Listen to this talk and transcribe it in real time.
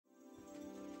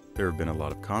There have been a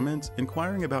lot of comments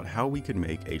inquiring about how we can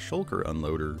make a shulker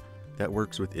unloader that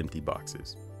works with empty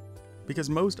boxes, because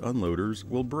most unloaders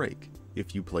will break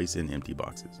if you place in empty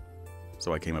boxes.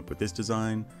 So I came up with this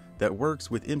design that works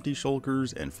with empty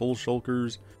shulkers and full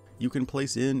shulkers. You can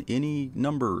place in any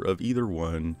number of either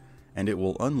one, and it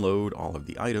will unload all of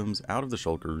the items out of the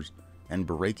shulkers and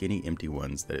break any empty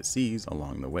ones that it sees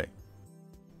along the way.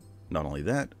 Not only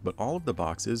that, but all of the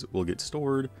boxes will get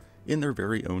stored in their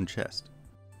very own chest.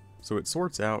 So it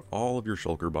sorts out all of your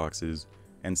shulker boxes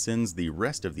and sends the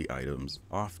rest of the items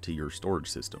off to your storage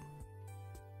system.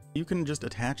 You can just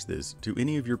attach this to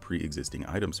any of your pre-existing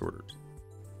item sorters.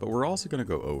 But we're also going to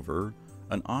go over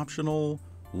an optional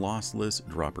lossless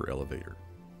dropper elevator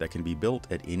that can be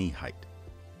built at any height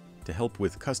to help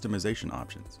with customization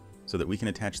options so that we can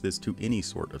attach this to any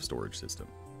sort of storage system.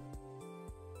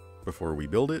 Before we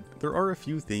build it, there are a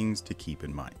few things to keep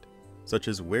in mind, such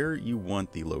as where you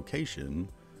want the location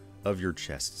of your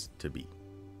chests to be.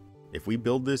 If we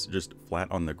build this just flat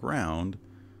on the ground,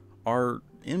 our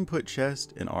input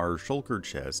chest and our shulker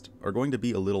chest are going to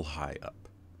be a little high up,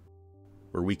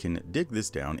 where we can dig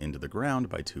this down into the ground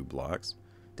by 2 blocks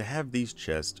to have these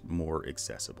chests more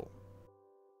accessible.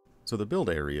 So the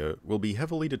build area will be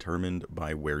heavily determined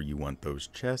by where you want those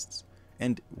chests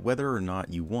and whether or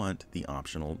not you want the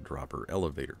optional dropper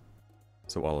elevator.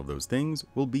 So all of those things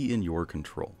will be in your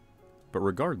control. But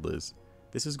regardless,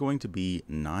 this is going to be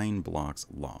 9 blocks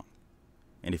long.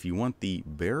 And if you want the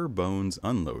bare bones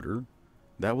unloader,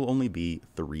 that will only be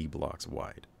 3 blocks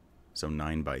wide, so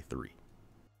 9 by 3.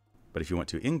 But if you want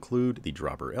to include the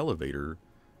dropper elevator,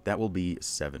 that will be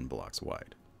 7 blocks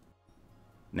wide.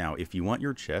 Now, if you want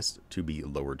your chest to be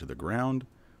lower to the ground,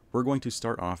 we're going to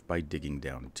start off by digging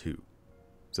down 2,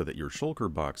 so that your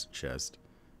shulker box chest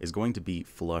is going to be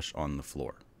flush on the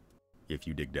floor if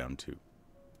you dig down 2.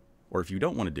 Or if you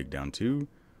don't want to dig down 2,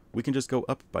 we can just go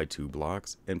up by 2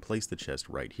 blocks and place the chest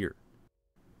right here.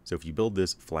 So if you build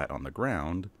this flat on the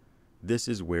ground, this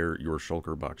is where your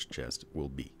shulker box chest will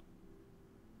be.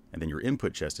 And then your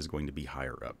input chest is going to be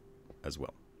higher up as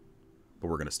well. But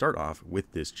we're going to start off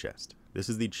with this chest. This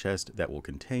is the chest that will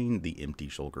contain the empty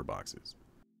shulker boxes.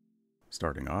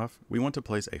 Starting off, we want to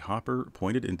place a hopper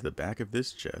pointed into the back of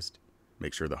this chest.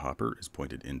 Make sure the hopper is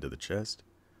pointed into the chest.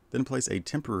 Then place a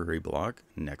temporary block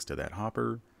next to that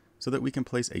hopper so that we can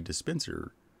place a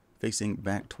dispenser facing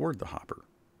back toward the hopper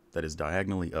that is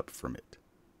diagonally up from it.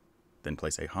 Then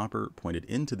place a hopper pointed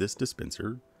into this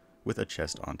dispenser with a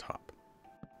chest on top.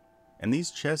 And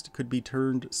these chests could be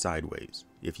turned sideways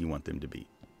if you want them to be.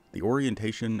 The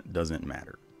orientation doesn't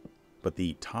matter, but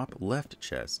the top left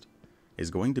chest is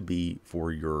going to be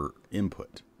for your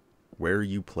input, where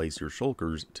you place your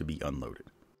shulkers to be unloaded.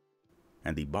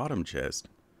 And the bottom chest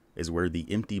is where the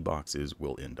empty boxes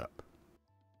will end up.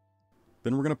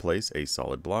 Then we're going to place a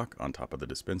solid block on top of the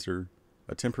dispenser,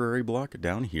 a temporary block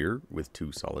down here with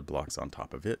 2 solid blocks on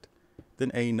top of it, then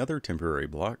another temporary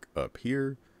block up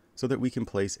here, so that we can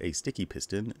place a sticky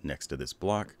piston next to this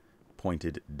block,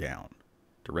 pointed down,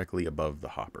 directly above the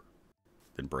hopper.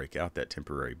 Then break out that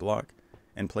temporary block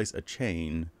and place a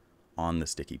chain on the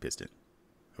sticky piston,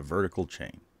 a vertical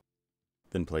chain.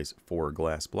 Then place 4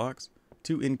 glass blocks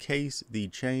to encase the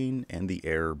chain and the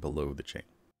air below the chain.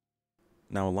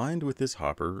 Now aligned with this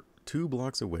hopper, 2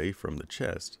 blocks away from the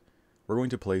chest, we're going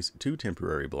to place 2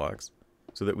 temporary blocks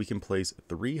so that we can place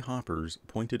 3 hoppers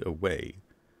pointed away,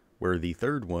 where the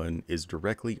third one is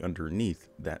directly underneath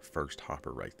that first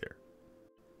hopper right there.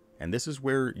 And this is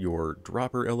where your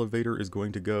dropper elevator is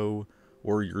going to go,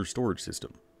 or your storage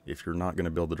system, if you're not going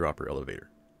to build the dropper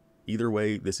elevator. Either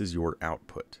way, this is your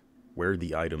output, where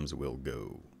the items will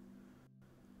go.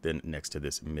 Then next to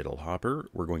this middle hopper,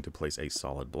 we're going to place a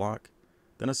solid block,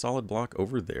 then a solid block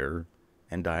over there,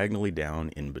 and diagonally down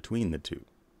in between the 2.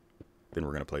 Then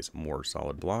we're going to place more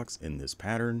solid blocks in this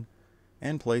pattern,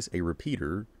 and place a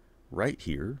repeater right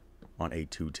here on a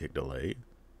 2-tick delay.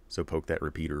 So poke that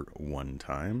repeater 1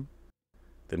 time,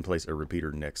 then place a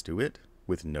repeater next to it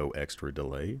with no extra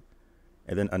delay,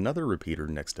 and then another repeater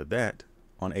next to that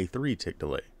on a 3-tick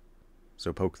delay.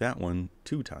 So poke that one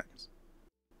 2 times.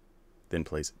 Then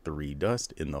place 3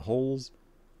 dust in the holes,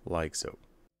 like so.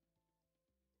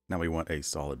 Now we want a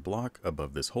solid block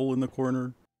above this hole in the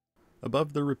corner,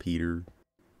 above the repeater,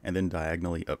 and then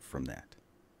diagonally up from that.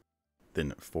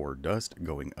 Then 4 dust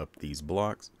going up these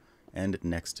blocks and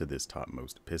next to this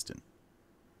topmost piston.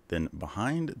 Then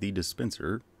behind the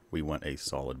dispenser, we want a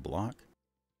solid block.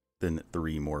 Then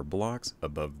 3 more blocks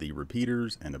above the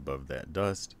repeaters and above that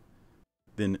dust.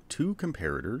 Then 2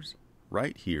 comparators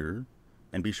right here,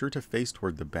 and be sure to face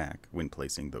toward the back when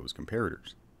placing those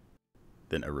comparators.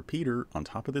 then a repeater on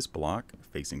top of this block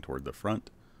facing toward the front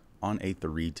on a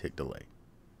 3-tick delay.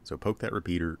 So poke that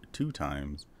repeater 2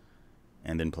 times,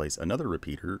 and then place another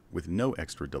repeater with no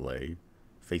extra delay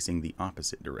facing the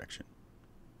opposite direction,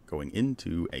 going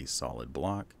into a solid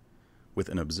block with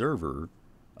an observer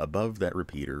above that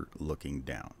repeater looking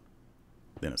down.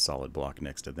 Then a solid block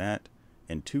next to that,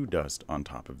 and 2 dust on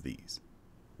top of these,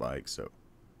 like so.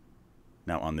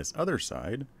 Now on this other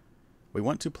side, we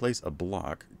want to place a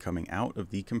block coming out of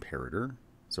the comparator.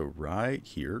 So right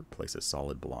here, place a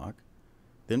solid block,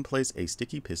 then place a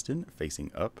sticky piston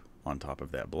facing up on top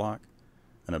of that block,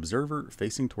 an observer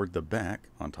facing toward the back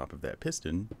on top of that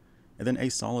piston, and then a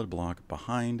solid block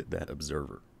behind that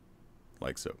observer,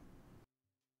 like so.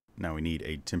 Now we need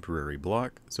a temporary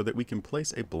block so that we can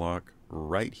place a block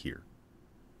right here,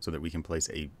 so that we can place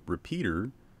a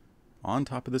repeater on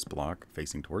top of this block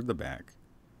facing toward the back,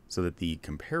 so that the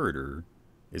comparator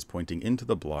is pointing into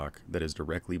the block that is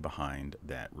directly behind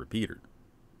that repeater.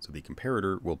 So the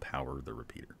comparator will power the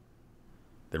repeater.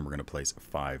 Then we're going to place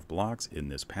 5 blocks in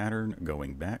this pattern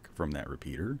going back from that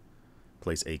repeater.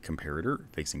 Place a comparator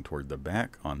facing toward the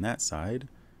back on that side,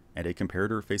 and a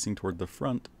comparator facing toward the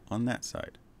front on that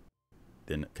side.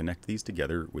 Then connect these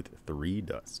together with 3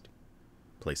 dust.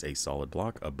 Place a solid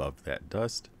block above that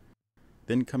dust,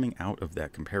 then coming out of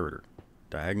that comparator,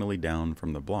 diagonally down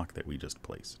from the block that we just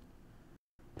placed.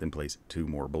 Then place 2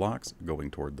 more blocks going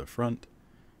toward the front,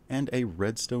 and a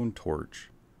redstone torch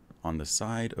on the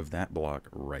side of that block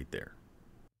right there.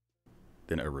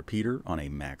 Then a repeater on a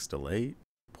max delay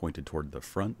pointed toward the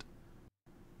front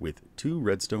with 2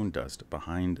 redstone dust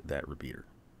behind that repeater.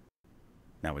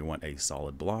 Now we want a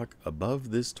solid block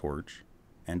above this torch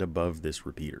and above this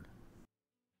repeater.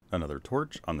 Another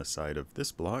torch on the side of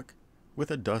this block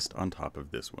with a dust on top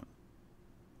of this one.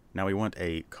 Now we want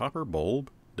a copper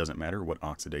bulb, doesn't matter what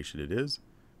oxidation it is,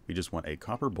 we just want a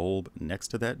copper bulb next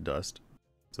to that dust,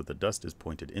 so the dust is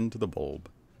pointed into the bulb,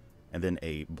 and then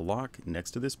a block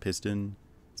next to this piston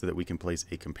so that we can place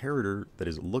a comparator that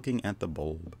is looking at the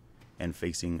bulb and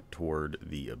facing toward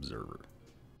the observer.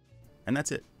 And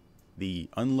that's it. The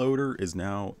unloader is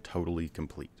now totally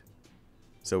complete.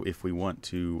 So if we want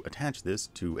to attach this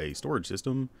to a storage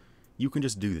system, you can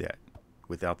just do that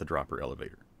without the dropper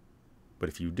elevator. But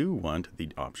if you do want the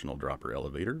optional dropper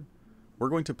elevator, we're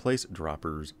going to place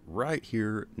droppers right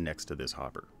here next to this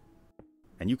hopper.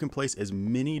 And you can place as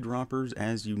many droppers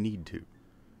as you need to,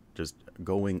 just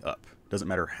going up. Doesn't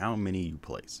matter how many you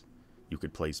place. You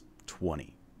could place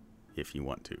 20 if you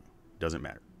want to, doesn't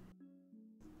matter.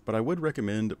 But I would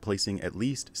recommend placing at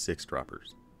least 6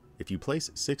 droppers. If you place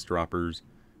 6 droppers,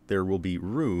 there will be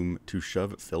room to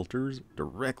shove filters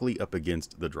directly up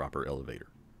against the dropper elevator,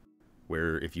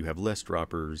 where if you have less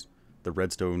droppers, the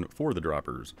redstone for the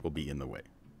droppers will be in the way.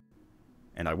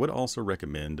 And I would also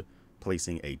recommend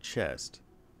placing a chest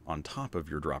on top of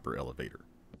your dropper elevator.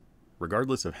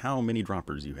 Regardless of how many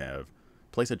droppers you have,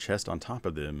 place a chest on top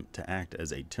of them to act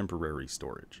as a temporary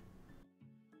storage.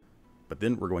 But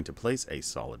then we're going to place a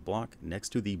solid block next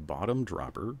to the bottom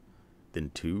dropper, then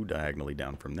 2 diagonally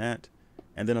down from that,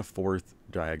 and then a 4th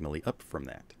diagonally up from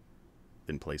that.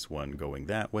 Then place 1 going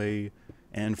that way,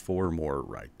 and 4 more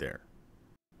right there.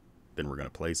 Then we're going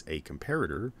to place a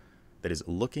comparator that is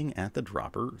looking at the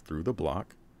dropper through the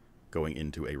block, going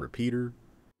into a repeater,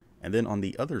 and then on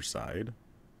the other side,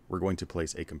 we're going to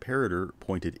place a comparator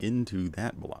pointed into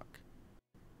that block,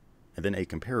 and then a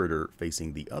comparator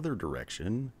facing the other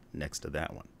direction next to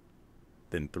that one.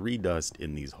 Then 3 dust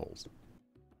in these holes.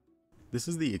 This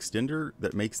is the extender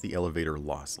that makes the elevator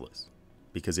lossless,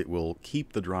 because it will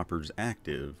keep the droppers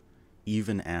active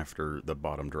even after the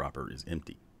bottom dropper is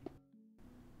empty.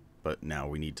 But now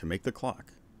we need to make the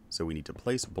clock, so we need to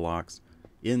place blocks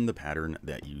in the pattern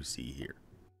that you see here.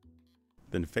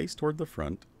 Then face toward the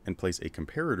front and place a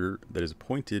comparator that is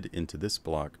pointed into this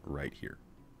block right here.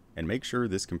 And make sure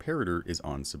this comparator is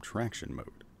on subtraction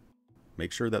mode.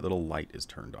 Make sure that little light is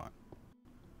turned on.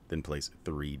 Then place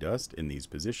 3 dust in these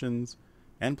positions,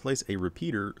 and place a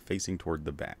repeater facing toward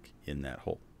the back in that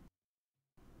hole.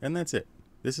 And that's it.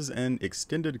 This is an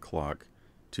extended clock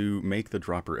to make the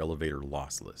dropper elevator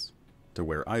lossless, to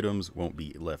where items won't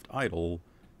be left idle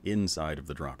inside of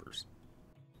the droppers.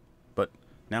 But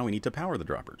now we need to power the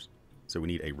droppers. So we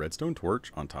need a redstone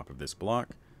torch on top of this block,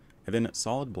 and then a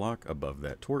solid block above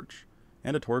that torch,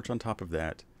 and a torch on top of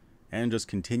that, and just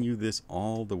continue this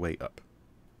all the way up.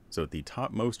 So the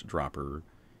topmost dropper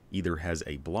either has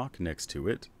a block next to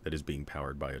it that is being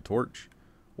powered by a torch,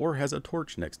 or has a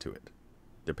torch next to it,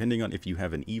 depending on if you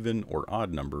have an even or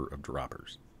odd number of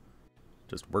droppers.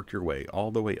 Just work your way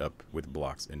all the way up with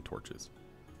blocks and torches.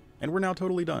 And we're now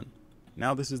totally done.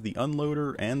 Now this is the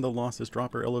unloader and the lossless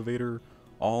dropper elevator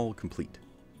all complete.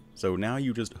 So now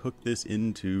you just hook this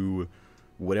into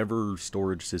whatever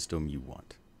storage system you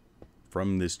want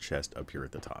from this chest up here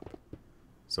at the top.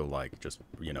 So like just,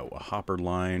 you know, a hopper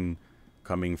line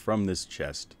coming from this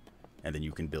chest, and then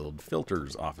you can build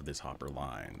filters off of this hopper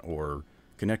line, or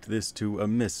connect this to a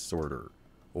mist sorter,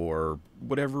 or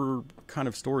whatever kind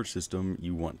of storage system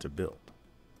you want to build.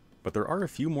 But there are a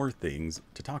few more things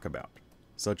to talk about,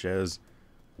 such as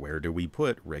where do we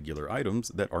put regular items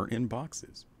that aren't in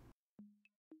boxes?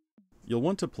 You'll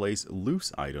want to place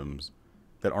loose items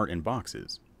that aren't in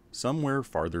boxes somewhere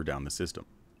farther down the system.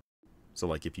 So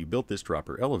like if you built this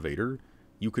dropper elevator,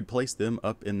 you could place them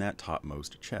up in that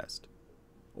topmost chest.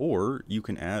 Or you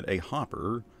can add a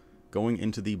hopper going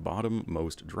into the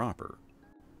bottommost dropper,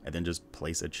 and then just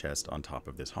place a chest on top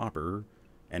of this hopper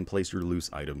and place your loose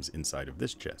items inside of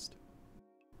this chest.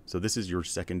 So this is your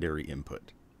secondary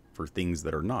input for things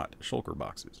that are not shulker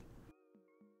boxes.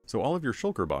 So all of your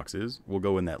shulker boxes will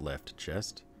go in that left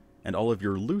chest, and all of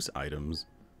your loose items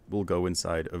will go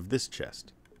inside of this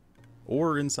chest,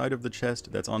 or inside of the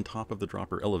chest that's on top of the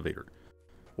dropper elevator.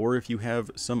 Or if you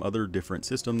have some other different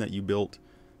system that you built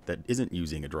that isn't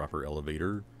using a dropper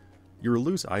elevator, your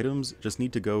loose items just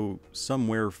need to go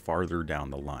somewhere farther down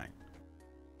the line.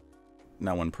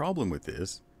 Now, one problem with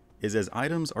this is as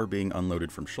items are being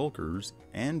unloaded from shulkers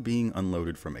and being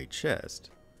unloaded from a chest,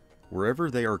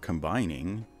 wherever they are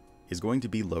combining is going to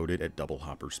be loaded at double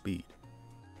hopper speed.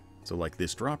 So like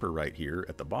this dropper right here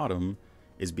at the bottom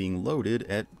is being loaded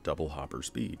at double hopper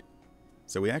speed.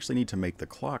 So we actually need to make the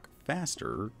clock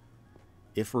faster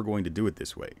if we're going to do it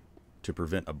this way, to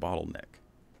prevent a bottleneck,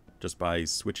 just by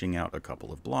switching out a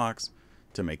couple of blocks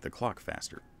to make the clock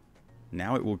faster.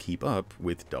 Now it will keep up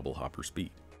with double hopper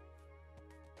speed.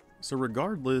 So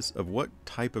regardless of what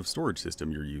type of storage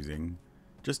system you're using,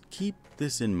 just keep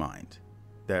this in mind,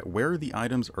 that where the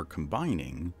items are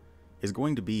combining is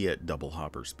going to be at double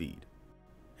hopper speed.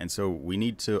 And so we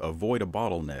need to avoid a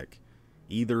bottleneck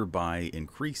either by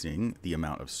increasing the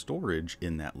amount of storage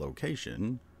in that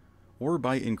location or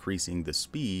by increasing the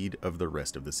speed of the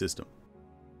rest of the system.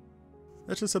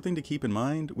 That's just something to keep in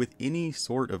mind with any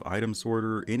sort of item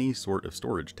sorter, any sort of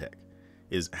storage tech,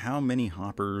 is how many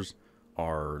hoppers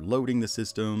are loading the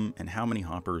system and how many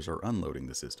hoppers are unloading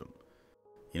the system.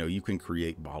 You know, you can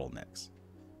create bottlenecks.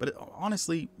 But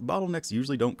honestly, bottlenecks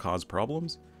usually don't cause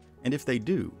problems. And if they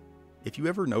do, if you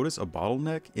ever notice a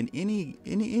bottleneck in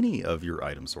any of your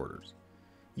item sorters,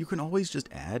 you can always just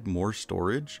add more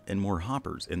storage and more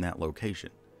hoppers in that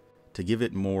location to give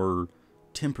it more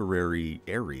temporary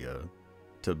area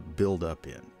to build up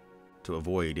in, to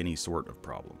avoid any sort of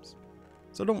problems.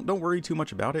 So don't worry too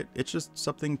much about it. It's just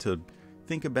something to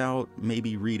think about,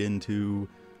 maybe read into,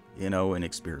 you know, and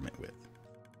experiment with.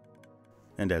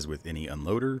 And as with any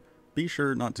unloader, be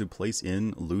sure not to place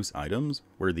in loose items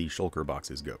where the shulker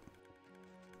boxes go.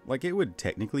 Like, it would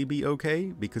technically be okay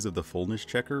because of the fullness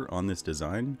checker on this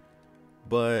design,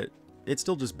 but it's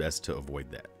still just best to avoid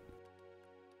that.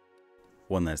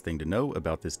 One last thing to know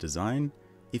about this design,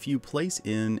 if you place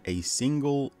in a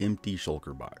single empty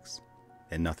shulker box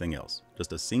and nothing else,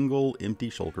 just a single empty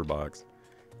shulker box,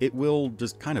 it will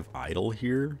just kind of idle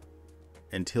here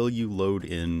until you load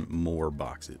in more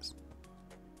boxes.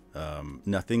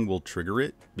 Nothing will trigger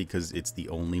it because it's the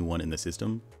only one in the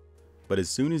system. But as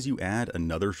soon as you add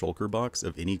another shulker box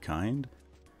of any kind,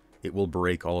 it will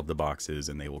break all of the boxes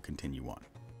and they will continue on.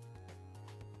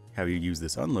 How you use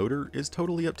this unloader is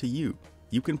totally up to you.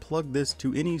 You can plug this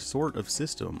to any sort of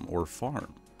system or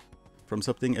farm, from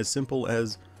something as simple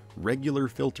as regular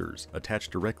filters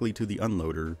attached directly to the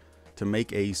unloader to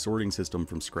make a sorting system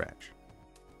from scratch.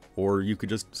 Or you could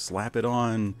just slap it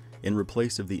on in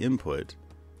place of the input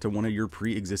to one of your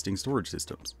pre-existing storage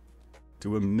systems,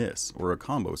 to a miss or a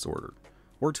combo sorter,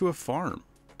 or to a farm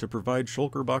to provide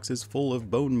shulker boxes full of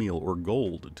bone meal or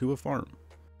gold to a farm.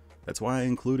 That's why I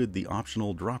included the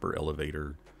optional dropper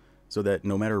elevator, so that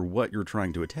no matter what you're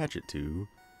trying to attach it to,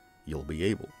 you'll be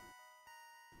able.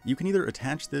 You can either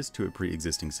attach this to a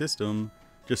pre-existing system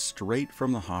just straight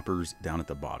from the hoppers down at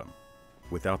the bottom,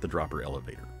 without the dropper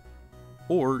elevator.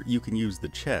 Or you can use the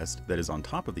chest that is on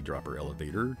top of the dropper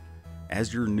elevator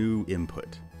as your new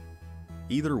input.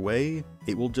 Either way,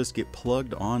 it will just get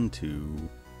plugged onto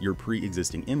your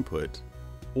pre-existing input,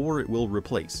 or it will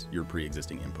replace your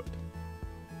pre-existing input.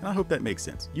 And I hope that makes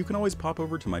sense. You can always pop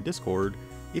over to my Discord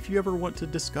if you ever want to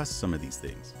discuss some of these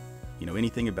things. You know,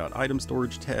 anything about item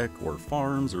storage tech, or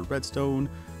farms, or redstone,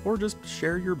 or just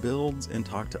share your builds and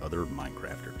talk to other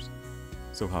Minecrafters.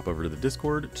 So hop over to the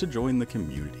Discord to join the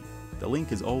community. The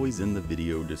link is always in the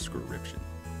video description.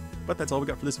 But that's all we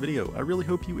got for this video. I really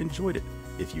hope you enjoyed it.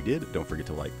 If you did, don't forget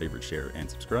to like, favorite, share, and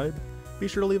subscribe. Be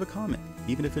sure to leave a comment.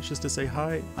 Even if it's just to say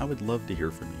hi, I would love to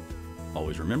hear from you.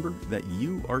 Always remember that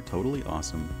you are totally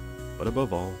awesome, but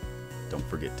above all, don't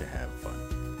forget to have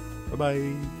fun.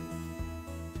 Bye-bye.